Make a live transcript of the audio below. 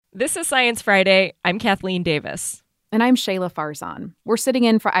This is Science Friday. I'm Kathleen Davis. And I'm Shayla Farzan. We're sitting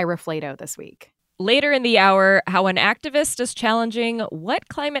in for Ira Flato this week. Later in the hour, how an activist is challenging what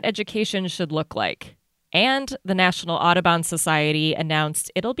climate education should look like. And the National Audubon Society announced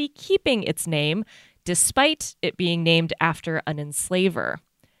it'll be keeping its name, despite it being named after an enslaver.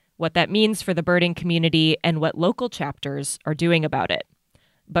 What that means for the birding community and what local chapters are doing about it.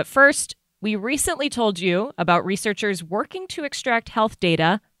 But first, we recently told you about researchers working to extract health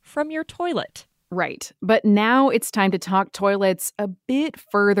data from your toilet. Right. But now it's time to talk toilets a bit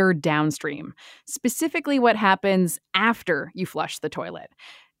further downstream, specifically what happens after you flush the toilet.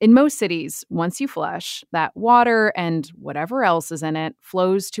 In most cities, once you flush, that water and whatever else is in it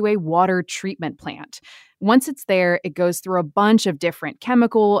flows to a water treatment plant. Once it's there, it goes through a bunch of different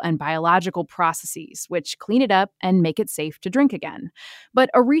chemical and biological processes, which clean it up and make it safe to drink again. But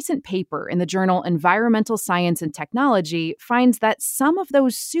a recent paper in the journal Environmental Science and Technology finds that some of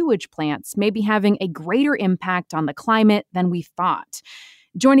those sewage plants may be having a greater impact on the climate than we thought.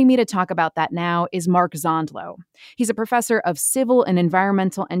 Joining me to talk about that now is Mark Zondlo. He's a professor of civil and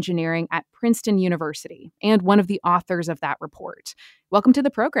environmental engineering at Princeton University and one of the authors of that report. Welcome to the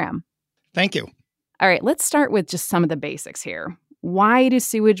program. Thank you. All right, let's start with just some of the basics here. Why do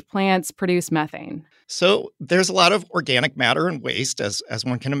sewage plants produce methane? So there's a lot of organic matter and waste, as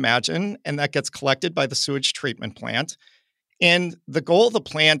one can imagine, and that gets collected by the sewage treatment plant. And the goal of the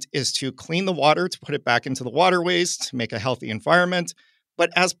plant is to clean the water, to put it back into the waterways, to make a healthy environment. But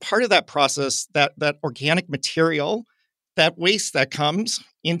as part of that process, that organic material, that waste that comes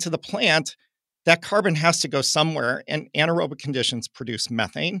into the plant, that carbon has to go somewhere, and anaerobic conditions produce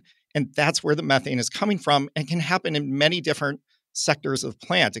methane. And that's where the methane is coming from and can happen in many different sectors of the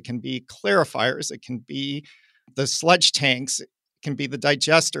plant. It can be clarifiers, it can be the sludge tanks, it can be the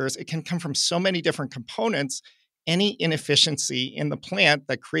digesters. It can come from so many different components. Any inefficiency in the plant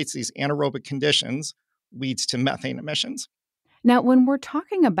that creates these anaerobic conditions leads to methane emissions. Now, when we're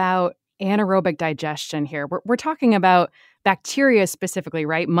talking about anaerobic digestion here, we're talking about bacteria specifically,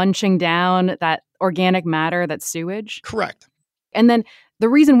 right? Munching down that organic matter, that sewage? Correct. And then the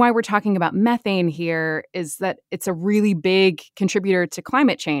reason why we're talking about methane here is that it's a really big contributor to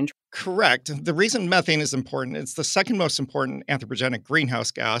climate change. Correct. The reason methane is important, it's the second most important anthropogenic greenhouse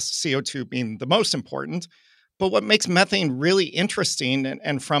gas, CO2 being the most important. But what makes methane really interesting,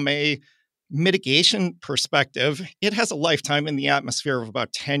 and from a mitigation perspective, it has a lifetime in the atmosphere of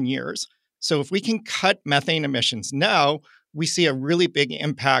about 10 years. So if we can cut methane emissions now, we see a really big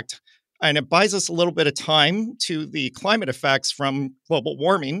impact. And it buys us a little bit of time to the climate effects from global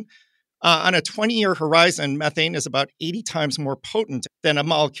warming. On a 20-year horizon, methane is about 80 times more potent than a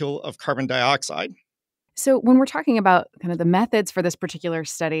molecule of carbon dioxide. So when we're talking about kind of the methods for this particular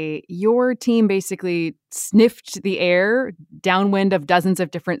study, your team basically sniffed the air downwind of dozens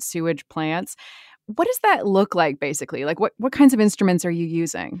of different sewage plants. What does that look like, basically? Like, what kinds of instruments are you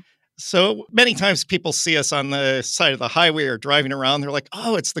using? So many times people see us on the side of the highway or driving around. They're like,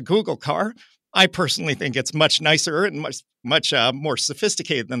 oh, it's the Google car. I personally think it's much nicer and much more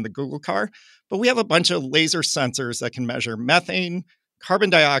sophisticated than the Google car. But we have a bunch of laser sensors that can measure methane,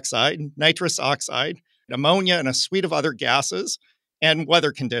 carbon dioxide, nitrous oxide, ammonia, and a suite of other gases, and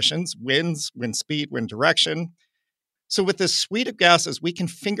weather conditions, winds, wind speed, wind direction. So with this suite of gases, we can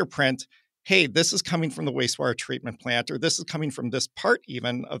fingerprint, hey, this is coming from the wastewater treatment plant, or this is coming from this part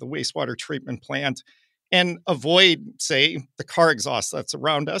even of the wastewater treatment plant, and avoid, say, the car exhaust that's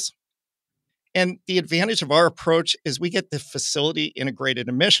around us. And the advantage of our approach is we get the facility integrated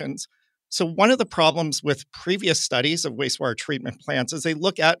emissions. So one of the problems with previous studies of wastewater treatment plants is they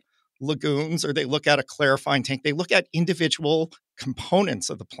look at lagoons or they look at a clarifying tank. They look at individual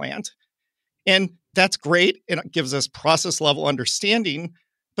components of the plant. And that's great. And it gives us process level understanding,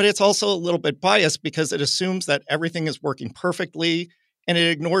 but it's also a little bit biased because it assumes that everything is working perfectly and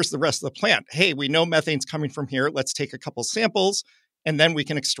it ignores the rest of the plant. Hey, we know methane's coming from here. Let's take a couple samples and then we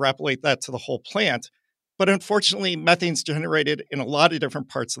can extrapolate that to the whole plant. But unfortunately, methane's generated in a lot of different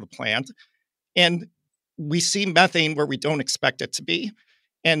parts of the plant. And we see methane where we don't expect it to be.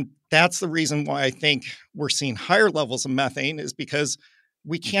 And that's the reason why I think we're seeing higher levels of methane is because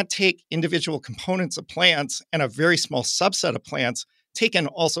we can't take individual components of plants and a very small subset of plants taken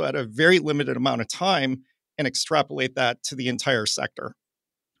also at a very limited amount of time and extrapolate that to the entire sector.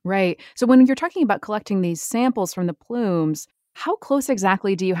 Right. So when you're talking about collecting these samples from the plumes, how close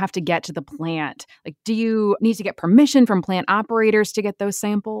exactly do you have to get to the plant? Like, do you need to get permission from plant operators to get those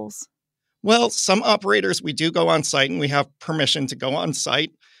samples? Well, some operators, we do go on site and we have permission to go on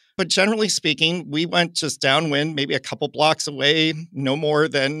site. But generally speaking, we went just downwind, maybe a couple blocks away, no more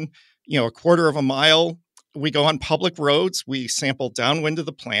than, a quarter of a mile. We go on public roads, we sample downwind of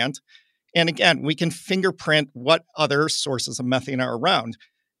the plant. And again, we can fingerprint what other sources of methane are around.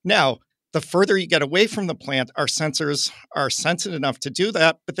 Now, the further you get away from the plant, our sensors are sensitive enough to do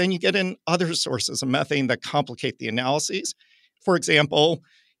that, but then you get in other sources of methane that complicate the analyses. For example,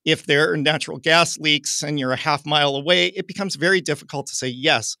 if there are natural gas leaks and you're a half mile away, it becomes very difficult to say,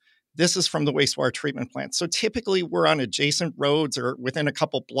 yes, this is from the wastewater treatment plant. So typically we're on adjacent roads or within a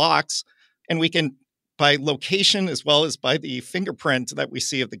couple blocks, and we can, by location as well as by the fingerprint that we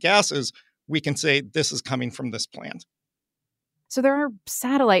see of the gases, we can say this is coming from this plant. So there are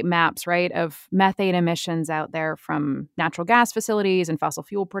satellite maps, right, of methane emissions out there from natural gas facilities and fossil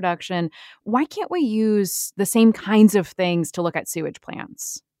fuel production. Why can't we use the same kinds of things to look at sewage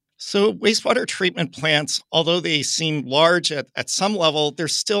plants? So wastewater treatment plants, although they seem large at some level, they're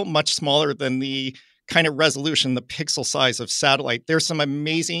still much smaller than the kind of resolution, the pixel size of satellite. There's some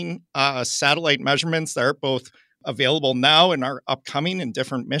amazing satellite measurements that are both available now and are upcoming in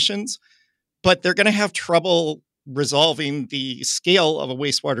different missions, but they're going to have trouble resolving the scale of a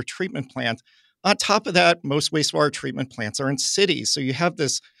wastewater treatment plant. On top of that, most wastewater treatment plants are in cities. So you have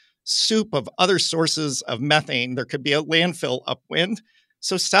this soup of other sources of methane. There could be a landfill upwind.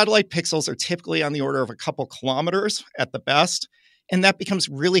 So satellite pixels are typically on the order of a couple kilometers at the best. And that becomes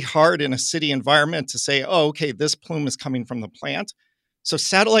really hard in a city environment to say, oh, okay, this plume is coming from the plant. So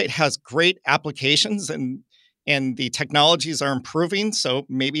satellite has great applications and the technologies are improving. So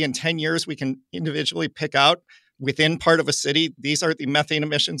maybe in 10 years, we can individually pick out within part of a city, these are the methane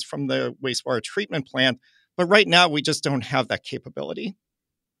emissions from the wastewater treatment plant. But right now, we just don't have that capability.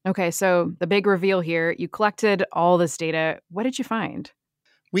 Okay, so the big reveal here, you collected all this data. What did you find?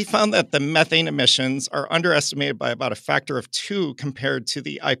 We found that the methane emissions are underestimated by about a factor of 2 compared to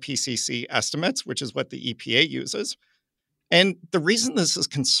the IPCC estimates, which is what the EPA uses. And the reason this is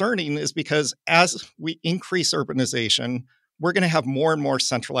concerning is because as we increase urbanization, we're going to have more and more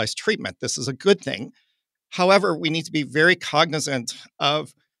centralized treatment. This is a good thing. However, we need to be very cognizant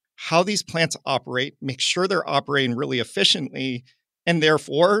of how these plants operate, make sure they're operating really efficiently, and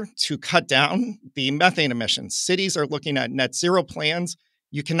therefore to cut down the methane emissions. Cities are looking at net zero plans.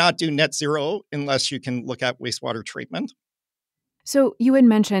 You cannot do net zero unless you can look at wastewater treatment. So you had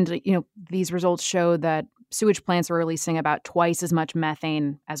mentioned, these results show that sewage plants are releasing about twice as much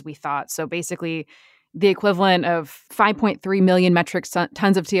methane as we thought. So basically, the equivalent of 5.3 million metric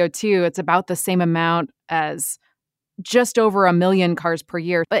tons of CO2, it's about the same amount as just over 1 million cars per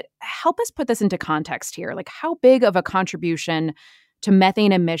year. But help us put this into context here. Like, how big of a contribution to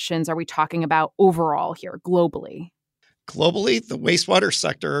methane emissions are we talking about overall here, globally? Globally, the wastewater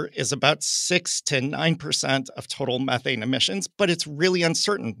sector is about 6 to 9% of total methane emissions, but it's really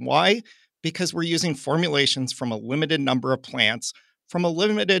uncertain. Why? Because we're using formulations from a limited number of plants, from a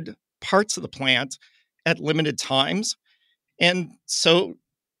limited parts of the plant at limited times. And so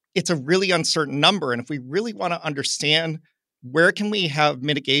it's a really uncertain number. And if we really want to understand where can we have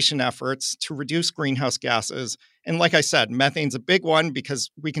mitigation efforts to reduce greenhouse gases, and like I said, methane's a big one because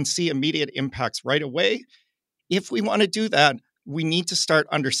we can see immediate impacts right away. If we want to do that, we need to start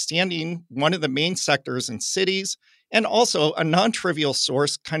understanding one of the main sectors in cities and also a non-trivial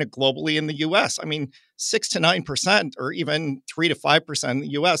source kind of globally in the US. I mean, 6 to 9% or even 3 to 5% in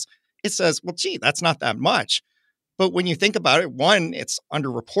the US, it says, well, gee, that's not that much. But when you think about it, one, it's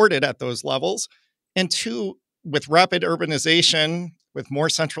underreported at those levels. And two, with rapid urbanization, with more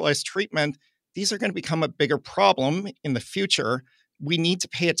centralized treatment, these are going to become a bigger problem in the future. We need to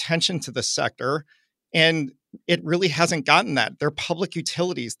pay attention to this sector. And it really hasn't gotten that. They're public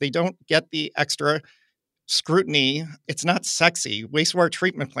utilities. They don't get the extra scrutiny. It's not sexy. Wastewater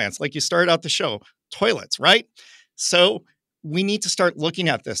treatment plants, like you started out the show, toilets, right? So we need to start looking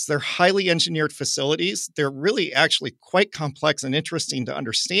at this. They're highly engineered facilities. They're really actually quite complex and interesting to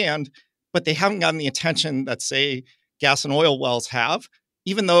understand, but they haven't gotten the attention that, say, gas and oil wells have,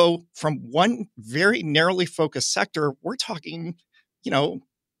 even though from one very narrowly focused sector, we're talking,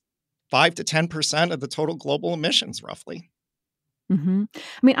 5 to 10% of the total global emissions, roughly. Mm-hmm.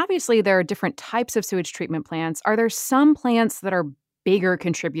 I mean, obviously, there are different types of sewage treatment plants. Are there some plants that are bigger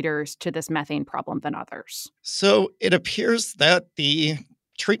contributors to this methane problem than others? So it appears that the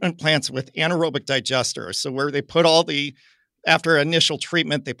treatment plants with anaerobic digesters, so where they put after initial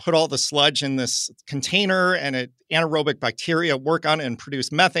treatment, they put all the sludge in this container and anaerobic bacteria work on it and produce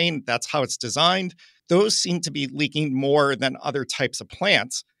methane. That's how it's designed. Those seem to be leaking more than other types of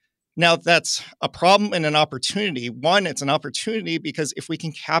plants. Now, that's a problem and an opportunity. One, it's an opportunity because if we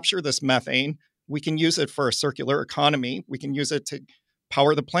can capture this methane, we can use it for a circular economy. We can use it to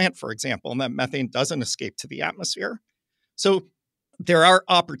power the plant, for example, and that methane doesn't escape to the atmosphere. So there are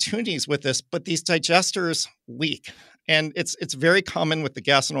opportunities with this, but these digesters leak. And it's very common with the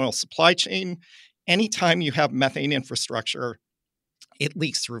gas and oil supply chain. Anytime you have methane infrastructure, it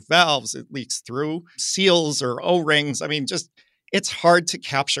leaks through valves, it leaks through seals or O-rings. I mean, just it's hard to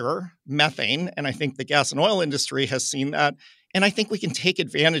capture methane. And I think the gas and oil industry has seen that. And I think we can take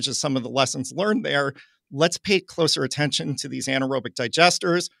advantage of some of the lessons learned there. Let's pay closer attention to these anaerobic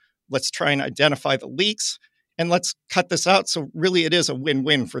digesters. Let's try and identify the leaks and let's cut this out. So really it is a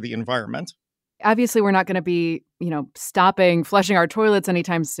win-win for the environment. Obviously, we're not going to be, stopping flushing our toilets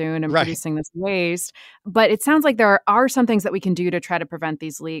anytime soon and Right. producing this waste. But it sounds like there are some things that we can do to try to prevent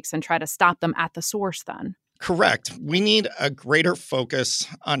these leaks and try to stop them at the source then. Correct. We need a greater focus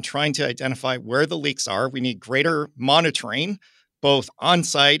on trying to identify where the leaks are. We need greater monitoring, both on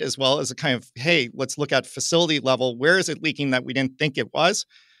site as well as a kind of, hey, let's look at facility level. Where is it leaking that we didn't think it was?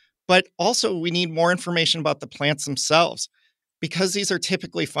 But also, we need more information about the plants themselves. Because these are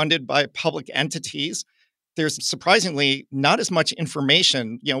typically funded by public entities, there's surprisingly not as much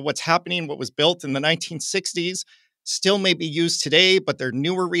information. What's happening, what was built in the 1960s still may be used today, but they're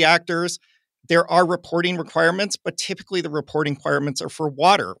newer reactors. There are reporting requirements, but typically the reporting requirements are for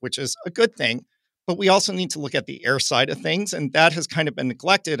water, which is a good thing. But we also need to look at the air side of things, and that has kind of been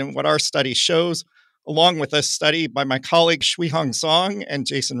neglected. And what our study shows, along with a study by my colleagues Shuihong Song and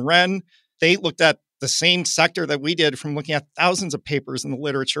Jason Wren, they looked at the same sector that we did from looking at thousands of papers in the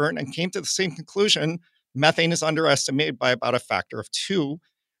literature and came to the same conclusion. Methane is underestimated by about a factor of 2.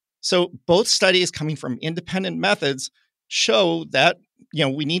 So both studies coming from independent methods show that,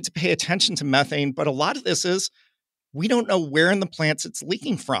 we need to pay attention to methane, but a lot of this is we don't know where in the plants it's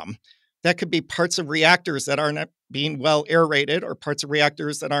leaking from. That could be parts of reactors that aren't being well aerated or parts of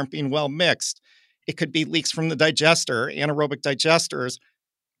reactors that aren't being well mixed. It could be leaks from the digester, anaerobic digesters.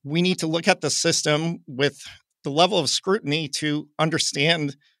 We need to look at the system with the level of scrutiny to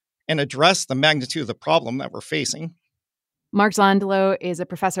understand and address the magnitude of the problem that we're facing. Mark Zondolo is a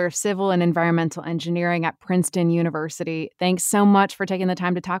professor of civil and environmental engineering at Princeton University. Thanks so much for taking the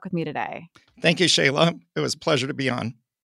time to talk with me today. Thank you, Shayla. It was a pleasure to be on.